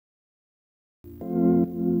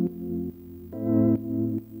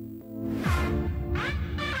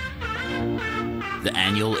The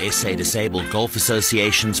annual SA Disabled Golf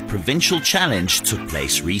Association's Provincial Challenge took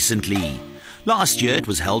place recently. Last year it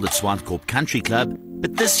was held at Swartkorp Country Club,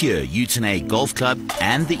 but this year Uitenhage Golf Club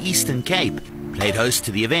and the Eastern Cape played host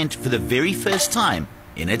to the event for the very first time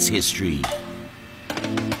in its history.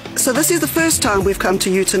 So this is the first time we've come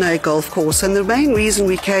to Uitenhage Golf Course, and the main reason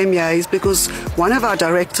we came here is because one of our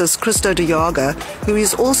directors, Christo de Jager, who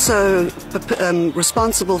is also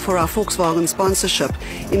responsible for our Volkswagen sponsorship,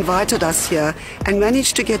 invited us here and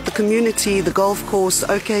managed to get the community, the golf course,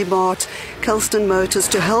 OK Mart, Kelston Motors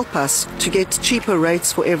to help us to get cheaper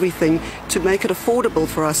rates for everything, to make it affordable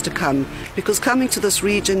for us to come. Because coming to this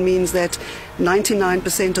region means that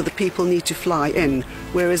 99% of the people need to fly in,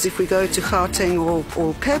 whereas if we go to Gauteng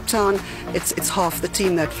or Cape Town, it's half the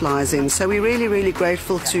team that flies in. So we're really, really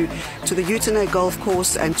grateful to the Uitenhage Golf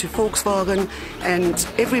Course and to Volkswagen and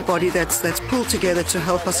everybody that's pulled together to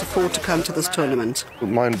help us afford to come to this tournament.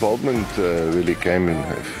 My involvement really came in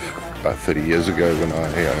about 30 years ago when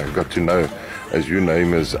I got to know, as you know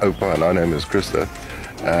him as Opa and I know him as Christa.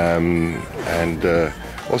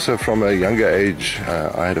 Also from a younger age,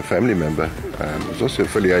 I had a family member who was also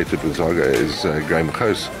affiliated with SADGA, is Graham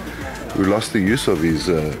Gous, who lost the use of his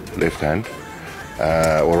left hand,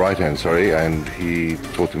 or right hand, sorry, and he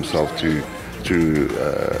taught himself to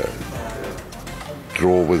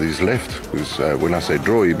draw with his left. Because, when I say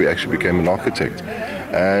draw, he actually became an architect,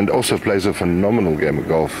 and also plays a phenomenal game of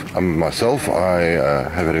golf. Myself, I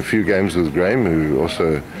have had a few games with Graham, who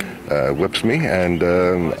also whips me, and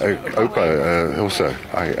Opa also.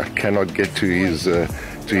 I cannot get to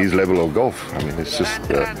his level of golf. I mean, it's just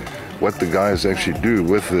what the guys actually do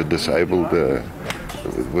with the disabled,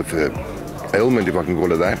 with the ailment, if I can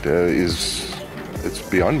call it that, it's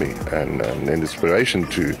beyond me, and an inspiration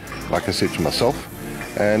to, like I said, to myself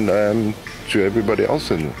and to everybody else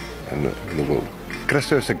in the world.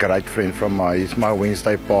 Christo is a great friend from he's my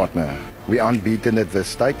Wednesday partner. We're unbeaten at the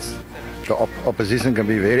States. The opposition can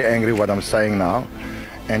be very angry what I'm saying now.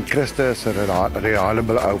 And Christo is a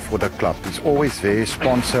reliable out for the club. He's always there,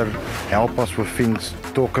 sponsor, help us with things,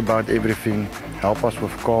 talk about everything, help us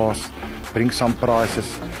with cars, bring some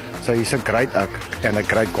prizes. So he's a great act and a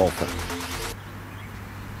great golfer.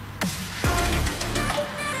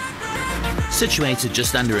 Situated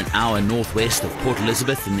just under an hour northwest of Port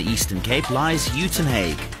Elizabeth in the Eastern Cape lies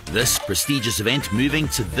Uitenhage. This prestigious event moving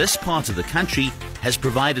to this part of the country has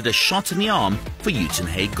provided a shot in the arm for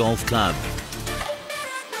Uitenhage Golf Club.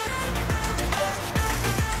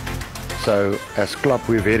 So as club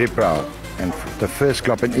we're very proud, and the first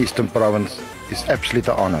club in Eastern Province is absolute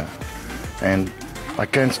honor. And I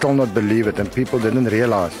can still not believe it, and people didn't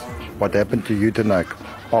realize what happened to Uitenhage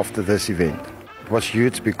after this event. It was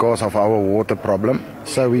huge because of our water problem.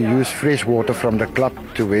 So we use fresh water from the club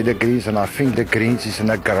to wear the greens, and I think the greens is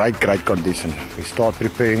in a great condition. We start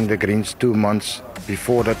preparing the greens 2 months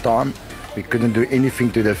before the time. We couldn't do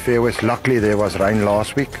anything to the fairways. Luckily there was rain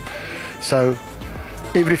last week. So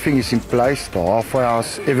everything is in place, the halfway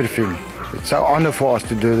house, everything. It's an honor for us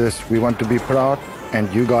to do this. We want to be proud,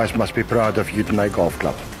 and you guys must be proud of Uitenhage Golf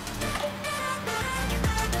Club.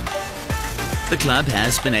 The club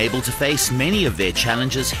has been able to face many of their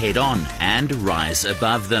challenges head-on and rise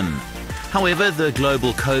above them. However, the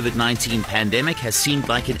global COVID-19 pandemic has seemed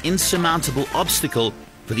like an insurmountable obstacle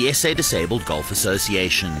for the SA Disabled Golf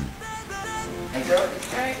Association.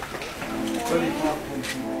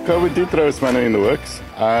 COVID did throw a spanner in the works.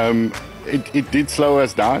 It did slow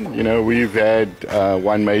us down. You know, we've had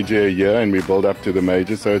one major a year and we built up to the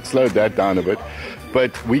major, so it slowed that down a bit.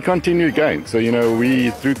 But we continued going. So, you know,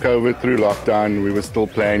 through COVID, through lockdown, we were still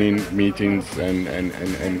planning meetings and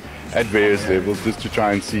at various levels just to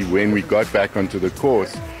try and see when we got back onto the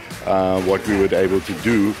course, what we were able to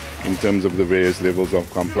do in terms of the various levels of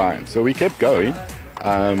compliance. So we kept going.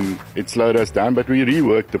 It slowed us down, but we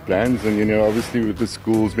reworked the plans, and, you know, obviously with the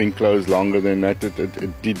schools being closed longer than that,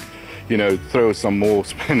 it did, you know, throw some more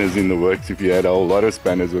spanners in the works if you had a whole lot of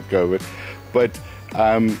spanners with COVID. But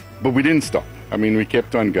we didn't stop. I mean, we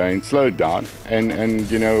kept on going, slowed down, and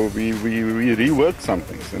you know, we reworked some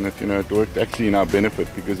things, and it, you know, it worked actually in our benefit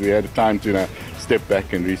because we had time to, you know, step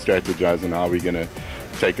back and re-strategize on how we're going to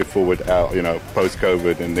take it forward, you know,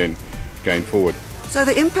 post-COVID and then going forward. So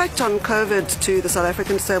the impact on COVID to the South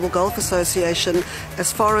African Disabled Golf Association, as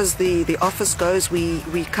far as the office goes,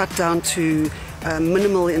 we cut down to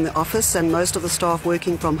minimal in the office and most of the staff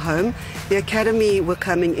working from home. The academy were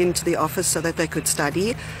coming into the office so that they could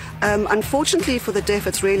study. Unfortunately for the deaf,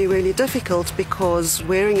 it's really difficult because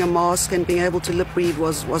wearing a mask and being able to lip read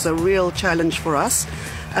was a real challenge for us.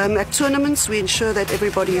 At tournaments, we ensure that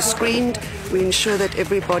everybody is screened, we ensure that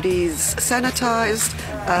everybody is sanitized,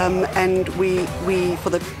 and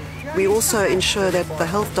we also ensure that the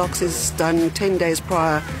health docs is done 10 days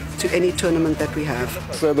prior to any tournament that we have.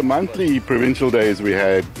 So the monthly provincial days we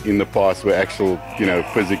had in the past were actual,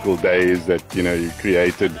 physical days that, you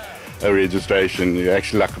created a registration. You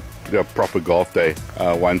actually like a proper golf day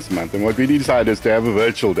once a month. And what we decided is to have a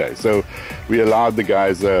virtual day. So we allowed the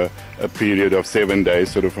guys a period of 7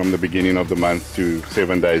 days, sort of from the beginning of the month to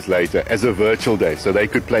 7 days later, as a virtual day. So they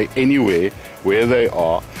could play anywhere where they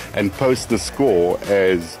are and post the score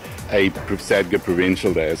as a SADGA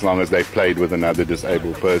Provincial day, as long as they played with another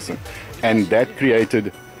disabled person. And that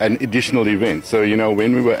created an additional event. So,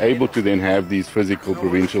 when we were able to then have these physical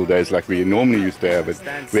provincial days like we normally used to have it,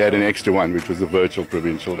 we had an extra one, which was a virtual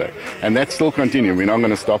provincial day. And that's still continuing. We're not going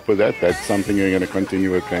to stop with that. That's something we're going to continue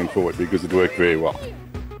with going forward because it worked very well.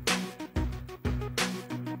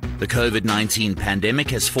 The COVID-19 pandemic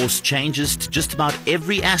has forced changes to just about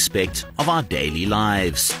every aspect of our daily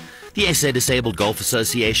lives. The SA Disabled Golf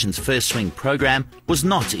Association's First Swing program was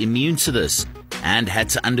not immune to this and had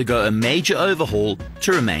to undergo a major overhaul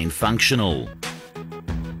to remain functional.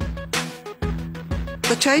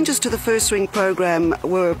 The changes to the First Swing program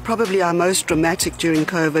were probably our most dramatic during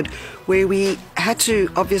COVID, where we had to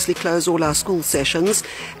obviously close all our school sessions.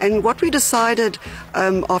 And what we decided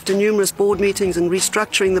after numerous board meetings and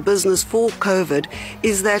restructuring the business for COVID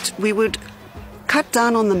is that we would cut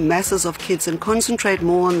down on the masses of kids and concentrate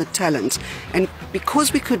more on the talent. And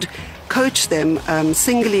because we could coach them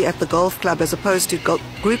singly at the golf club as opposed to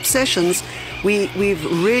group sessions, we've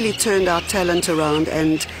really turned our talent around,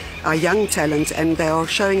 and our young talent, and they are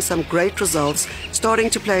showing some great results, starting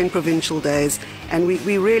to play in provincial days, and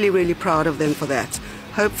we're really, really proud of them for that.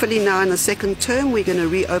 Hopefully now in the second term we're going to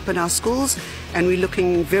reopen our schools, and we're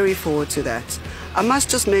looking very forward to that. I must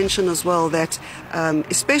just mention as well that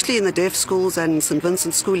especially in the deaf schools and St.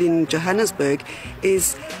 Vincent's School in Johannesburg,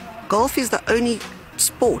 golf is the only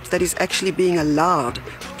sport that is actually being allowed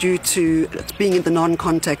due to being in the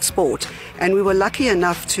non-contact sport. And we were lucky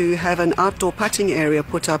enough to have an outdoor putting area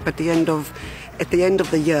put up at the end of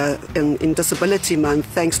the year in Disability Month,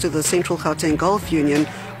 thanks to the Central Gauteng Golf Union,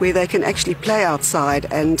 where they can actually play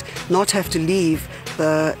outside and not have to leave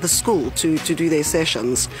the school to do their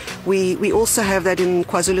sessions. We also have that in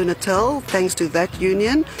KwaZulu-Natal, thanks to that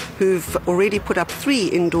union, who've already put up 3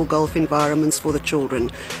 indoor golf environments for the children.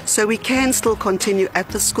 So we can still continue at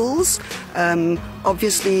the schools,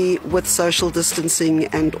 obviously with social distancing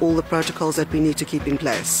and all the protocols that we need to keep in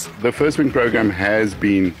place. The First Swing program has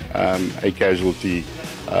been a casualty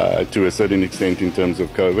to a certain extent in terms of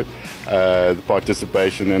COVID. The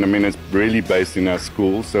participation, and it's really based in our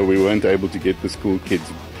schools, so we weren't able to get the school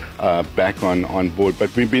kids back on board.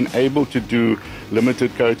 But we've been able to do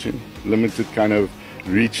limited coaching, limited kind of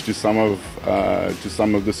reach to some of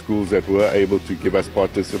the schools that were able to give us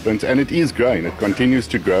participants, and it is growing. It continues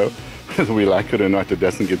to grow, whether we like it or not. It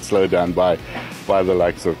doesn't get slowed down by the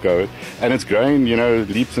likes of COVID, and it's growing,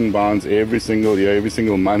 leaps and bounds every single year, every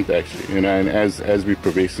single month actually. And as we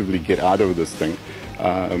progressively get out of this thing,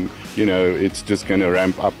 it's just going to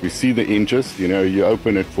ramp up. We see the interest. You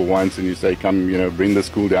open it for once and you say, come, bring the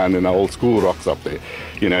school down, and the whole school rocks up there,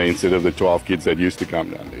 instead of the 12 kids that used to come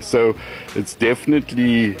down there. So it's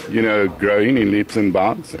definitely, growing in leaps and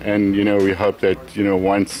bounds, and, we hope that,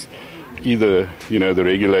 once either, the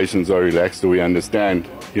regulations are relaxed or we understand,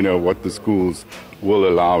 what the schools will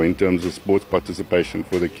allow in terms of sports participation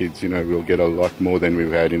for the kids, we'll get a lot more than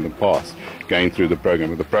we've had in the past going through the program.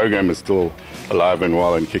 But the program is still alive and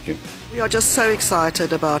well and kicking. We are just so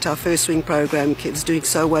excited about our First Swing program, kids doing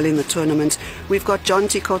so well in the tournament. We've got John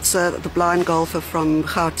Tikotsa, the blind golfer from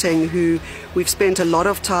Gauteng, who we've spent a lot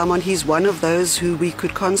of time on. He's one of those who we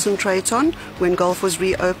could concentrate on when golf was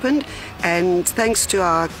reopened. And thanks to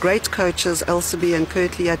our great coaches, Elsaby and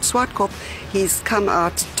Kurtley at Swartkop, he's come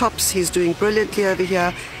out tops. He's doing brilliantly over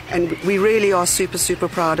here. And we really are super, super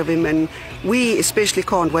proud of him. And we especially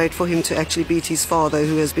can't wait for him to actually beat his father,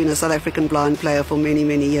 who has been a South African blind player for many,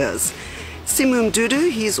 many years. Simum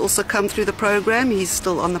Dudu, he's also come through the program. He's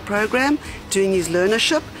still on the program, doing his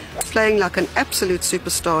learnership, playing like an absolute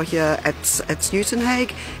superstar here at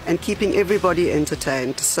Uitenhage and keeping everybody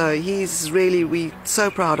entertained. So we're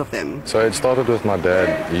so proud of them. So it started with my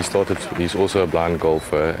dad. He's also a blind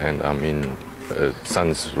golfer, and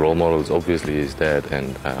son's role model is obviously his dad,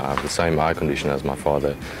 and I have the same eye condition as my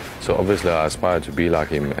father. So obviously I aspired to be like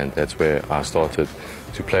him, and that's where I started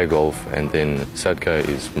to play golf. And then SADGA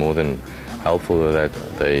is more than helpful with that.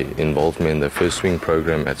 They involved me in the First Swing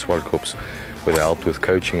program at Swartkop, where they helped with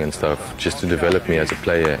coaching and stuff, just to develop me as a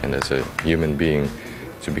player and as a human being,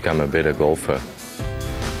 to become a better golfer.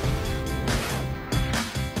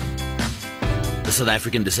 The South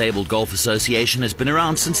African Disabled Golf Association has been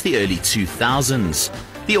around since the early 2000s.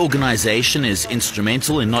 The organisation is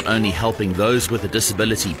instrumental in not only helping those with a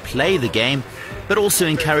disability play the game, but also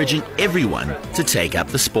encouraging everyone to take up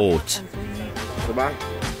the sport.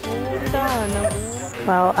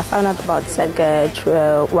 Well, I found out about SADGA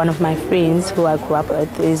through one of my friends who I grew up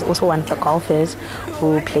with. Is also one of the golfers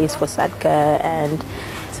who plays for SADGA, and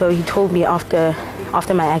so he told me after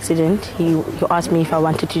my accident, he asked me if I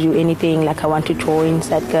wanted to do anything, like I want to join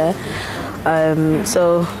SADGA.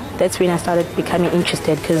 So that's when I started becoming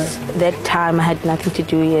interested, because that time I had nothing to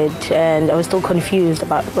do yet, and I was still confused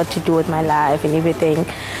about what to do with my life and everything.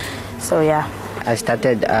 So yeah. I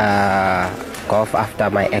started golf after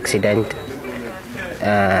my accident.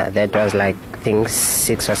 That was like, I think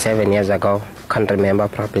 6 or 7 years ago. Can't remember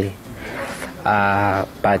properly.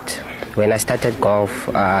 But when I started golf,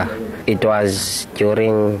 it was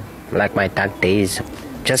during like my dark days.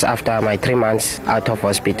 Just after my 3 months out of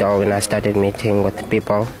hospital, when I started meeting with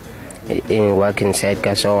people in work in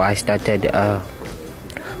SADGA, so I started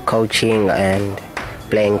coaching and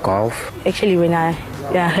playing golf. Actually, when I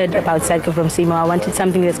heard about SADGA from Simo, I wanted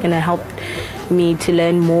something that's going to help me to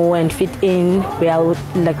learn more and fit in, where I would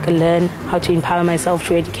like learn how to empower myself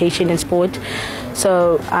through education and sport.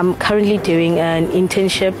 So I'm currently doing an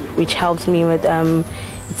internship which helps me with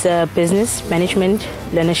it's a business management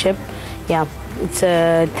learnership. Yeah, it's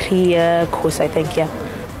a 3-year course, I think. Yeah,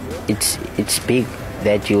 it's big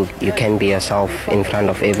that you can be yourself in front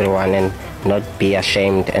of everyone and not be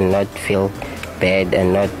ashamed and not feel bad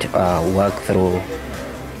and not work through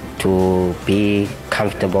to be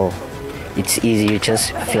comfortable. It's easy, you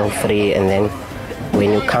just feel free, and then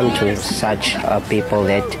when you come to such people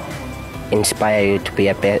that inspire you to be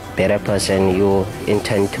a better person, you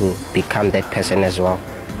intend to become that person as well.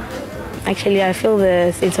 Actually, I feel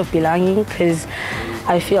the sense of belonging, because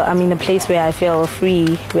I feel I'm in a place where I feel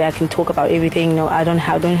free, where I can talk about everything. You know, I don't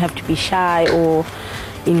have to be shy or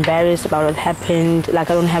embarrassed about what happened. Like,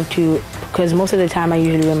 I don't have to, because most of the time I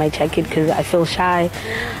usually wear my jacket because I feel shy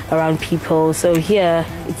around people. So here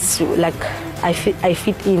it's like I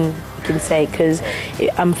fit in, you can say, because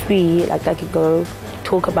I'm free. Like, I could go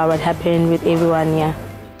talk about what happened with everyone. Yeah.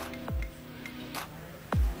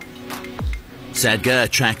 SADGA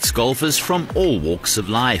attracts golfers from all walks of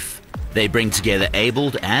life. They bring together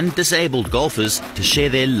abled and disabled golfers to share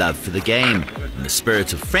their love for the game in the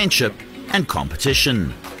spirit of friendship and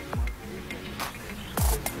competition.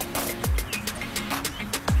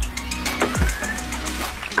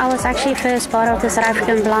 I was actually first part of the South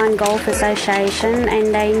African Blind Golf Association, and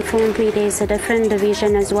they informed me there's a different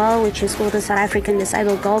division as well, which is called the South African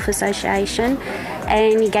Disabled Golf Association.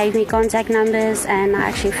 And he gave me contact numbers, and I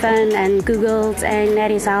actually phoned and Googled, and that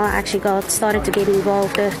is how I actually started to get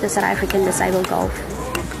involved with the South African Disabled Golf.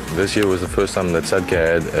 This year was the first time that SADGA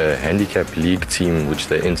had a handicap league team which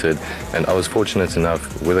they entered, and I was fortunate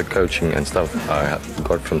enough with the coaching and stuff I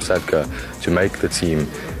got from SADGA to make the team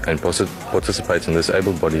and participate in this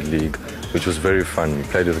able-bodied league, which was very fun. We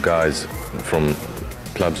played with guys from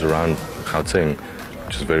clubs around Gauteng,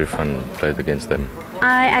 which was very fun. Played against them.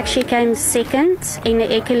 I actually came second in the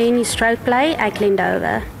Ekeleni stroke play at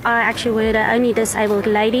Glendover. I actually were the only disabled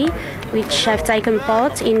lady which have taken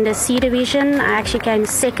part in the C division. I actually came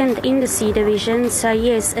second in the C division, so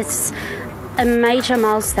yes, it's a major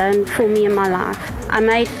milestone for me in my life. I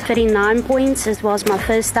made 39 points. It was my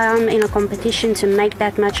first time in a competition to make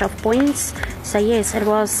that much of points, so yes, it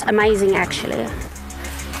was amazing actually.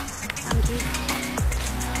 Thank you.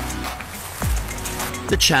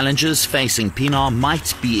 The challenges facing Pinar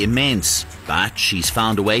might be immense, but she's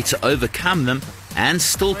found a way to overcome them and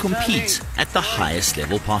still compete at the highest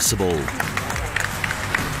level possible.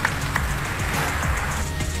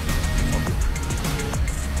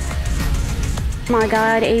 My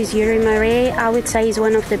guide is Yuri Marais. I would say he's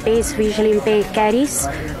one of the best visually impaired caddies,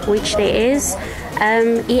 which there is.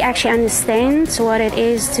 He actually understands what it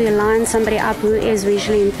is to line somebody up who is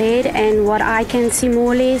visually impaired and what I can see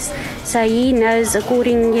more or less. So he knows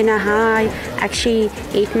according, how I actually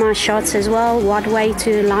hit my shots as well, what way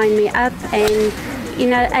to line me up. And,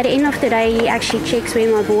 at the end of the day, he actually checks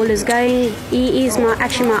where my ball is going. He is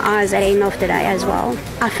actually my eyes at the end of the day as well.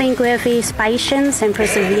 I think with his patience and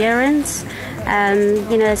perseverance,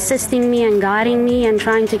 assisting me and guiding me and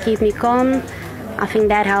trying to keep me calm, I think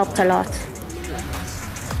that helped a lot.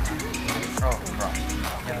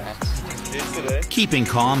 Keeping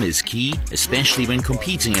calm is key, especially when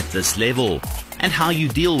competing at this level. And how you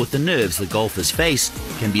deal with the nerves the golfers face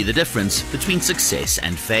can be the difference between success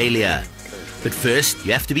and failure. But first,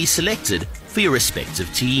 you have to be selected for your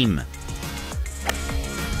respective team.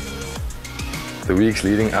 The weeks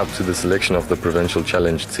leading up to the selection of the Provincial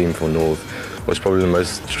Challenge team for North was probably the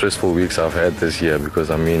most stressful weeks I've had this year, because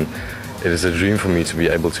I mean, it is a dream for me to be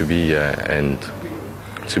able to be here, and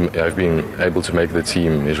I've been able to make the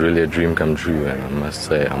team is really a dream come true, and I must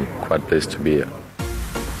say I'm quite blessed to be here.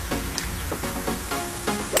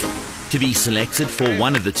 To be selected for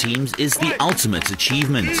one of the teams is the ultimate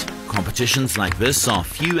achievement. Competitions like this are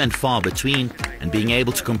few and far between, and being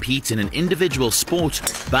able to compete in an individual sport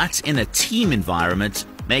but in a team environment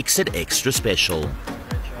makes it extra special.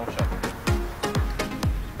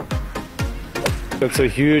 It's a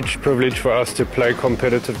huge privilege for us to play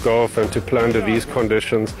competitive golf and to play under these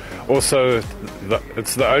conditions. Also,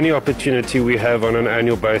 it's the only opportunity we have on an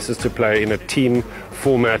annual basis to play in a team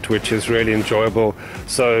format, which is really enjoyable.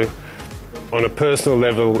 So, on a personal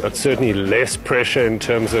level, it's certainly less pressure in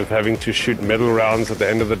terms of having to shoot medal rounds at the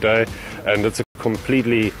end of the day, and it's a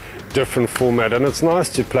completely different format, and it's nice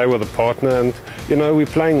to play with a partner. And you know, we're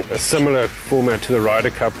playing a similar format to the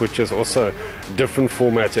Ryder Cup, which is also a different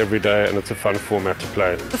format every day, and it's a fun format to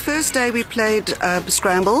play. The first day we played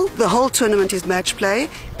Scramble. The whole tournament is match play.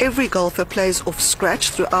 Every golfer plays off scratch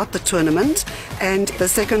throughout the tournament, and the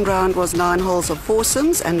second round was 9 holes of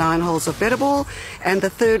foursomes and 9 holes of better ball, and the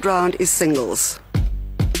third round is singles.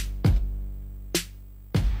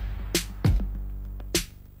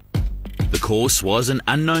 The course was an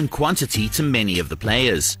unknown quantity to many of the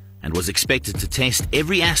players and was expected to test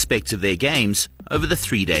every aspect of their games over the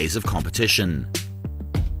 3 days of competition.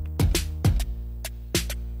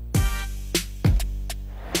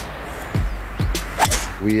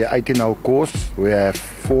 We are 18-hole course. We have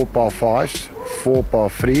 4 par 5s, 4 par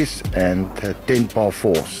 3s and 10 par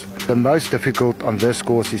 4s. The most difficult on this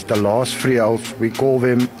course is the last 3 holes. We call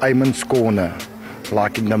them Amon's Corner,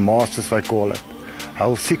 like in the Masters they call it.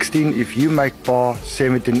 Hole 16, if you make par,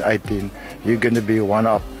 17, 18, you're going to be 1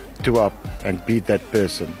 up, 2 up and beat that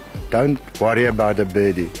person. Don't worry about the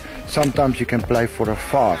birdie. Sometimes you can play for a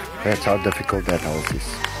 5. That's how difficult that hole is.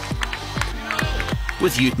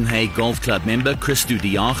 With Uitenhage Golf Club member Christo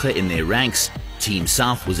de Jager in their ranks, Team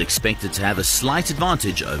South was expected to have a slight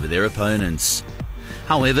advantage over their opponents.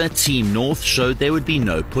 However, Team North showed there would be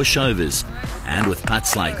no pushovers, and with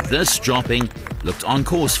putts like this dropping, looked on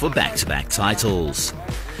course for back-to-back titles.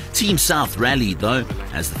 Team South rallied though,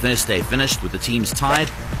 as the first day finished with the teams tied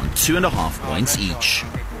on 2.5 points each.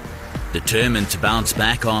 Determined to bounce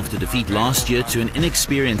back after defeat last year to an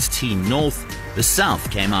inexperienced Team North, the South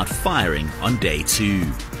came out firing on day 2.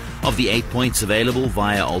 Of the 8 points available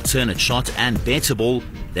via alternate shot and better ball,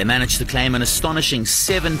 they managed to claim an astonishing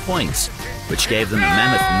 7 points, which gave them a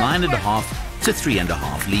mammoth 9.5 to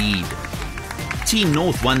 3.5 lead. Team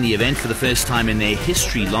North won the event for the first time in their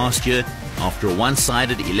history last year after a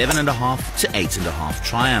one-sided 11.5 to 8.5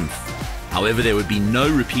 triumph. However, there would be no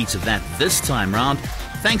repeat of that this time round,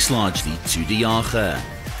 thanks largely to de Jager.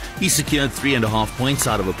 He secured 3.5 points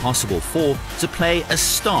out of a possible 4 to play a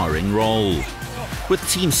starring role. With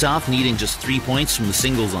Team South needing just 3 points from the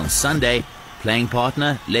singles on Sunday, playing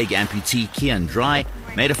partner, leg amputee Kian Dry,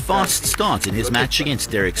 made a fast start in his match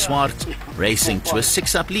against Derek Swart, racing to a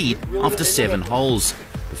 6-up lead after 7 holes,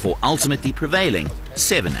 before ultimately prevailing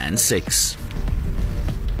 7 and 6.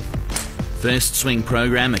 First swing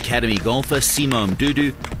program academy golfer Simo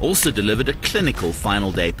Mdudu also delivered a clinical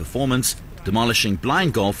final day performance, demolishing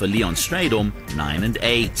blind golfer Leon Strydom 9 and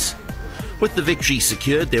 8. With the victory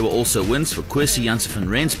secured, there were also wins for Kwesi Janssen van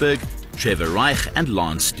Rensburg, Trevor Reich and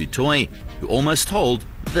Lance Dutoy, who almost holed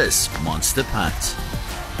this monster putt.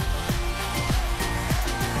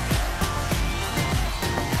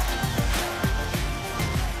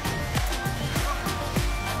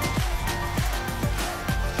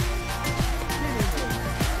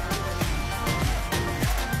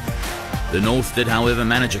 The North did, however,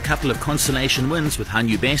 manage a couple of consolation wins with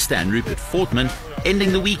Hanyu Bester and Rupert Fortman,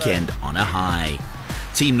 ending the weekend on a high.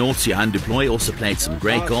 Team North's Johan Duploy also played some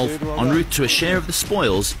great golf en route to a share of the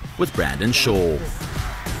spoils with Brandon Shaw.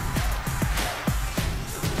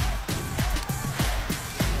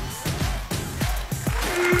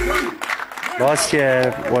 Last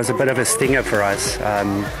year was a bit of a stinger for us,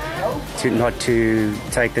 not to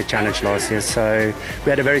take the challenge last year. So we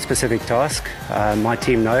had a very specific task. My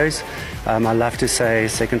team knows. I love to say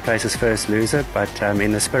second place is first loser, but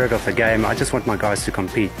in the spirit of the game, I just want my guys to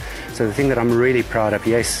compete. So the thing that I'm really proud of,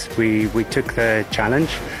 yes, we took the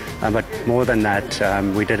challenge, but more than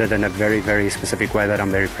that, we did it in a very, very specific way that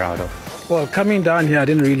I'm very proud of. Well, coming down here, I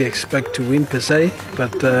didn't really expect to win per se,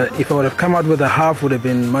 but if I would have come out with a half, would have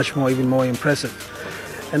been much more, even more impressive.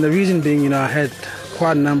 And the reason being, I had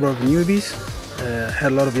quite a number of newbies,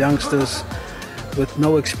 had a lot of youngsters, with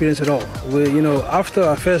no experience at all. After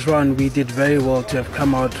our first round, we did very well to have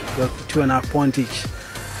come out with 2.5 points each.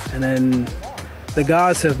 And then the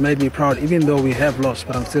guys have made me proud, even though we have lost,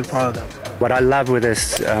 but I'm still proud of them. What I love with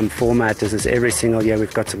this format is every single year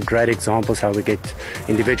we've got some great examples how we get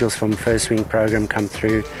individuals from first swing program come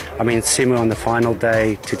through. I mean, Simu on the final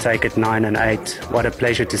day to take it 9 and 8. What a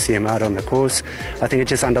pleasure to see him out on the course. I think it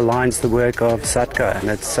just underlines the work of SADGA, and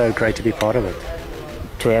it's so great to be part of it.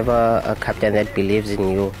 To have a captain that believes in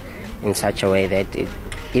you in such a way that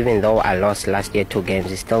even though I lost last year 2 games,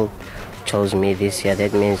 he still chose me this year.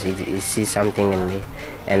 That means he sees something in me,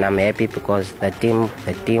 and I'm happy because the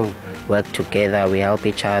team work together. We help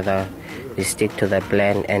each other. We stick to the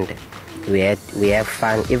plan, and we have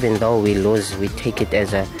fun. Even though we lose, we take it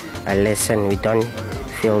as a lesson. We don't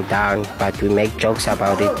feel down, but we make jokes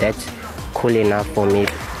about it. That's cool enough for me.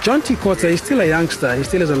 John T. Kota is still a youngster. He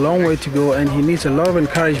still has a long way to go, and he needs a lot of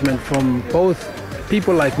encouragement from both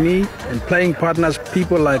people like me and playing partners,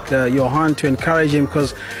 people like Johan, to encourage him,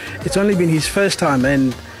 because it's only been his first time,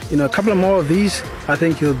 and a couple of more of these, I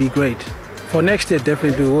think he'll be great. For next year,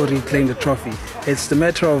 definitely we will reclaim the trophy. It's the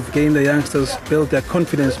matter of getting the youngsters build their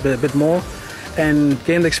confidence a bit more and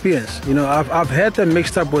gain the experience. I've had them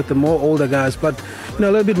mixed up with the more older guys, but a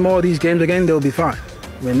little bit more of these games again, they'll be fine.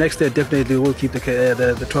 Next year, definitely we'll keep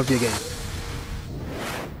the trophy again.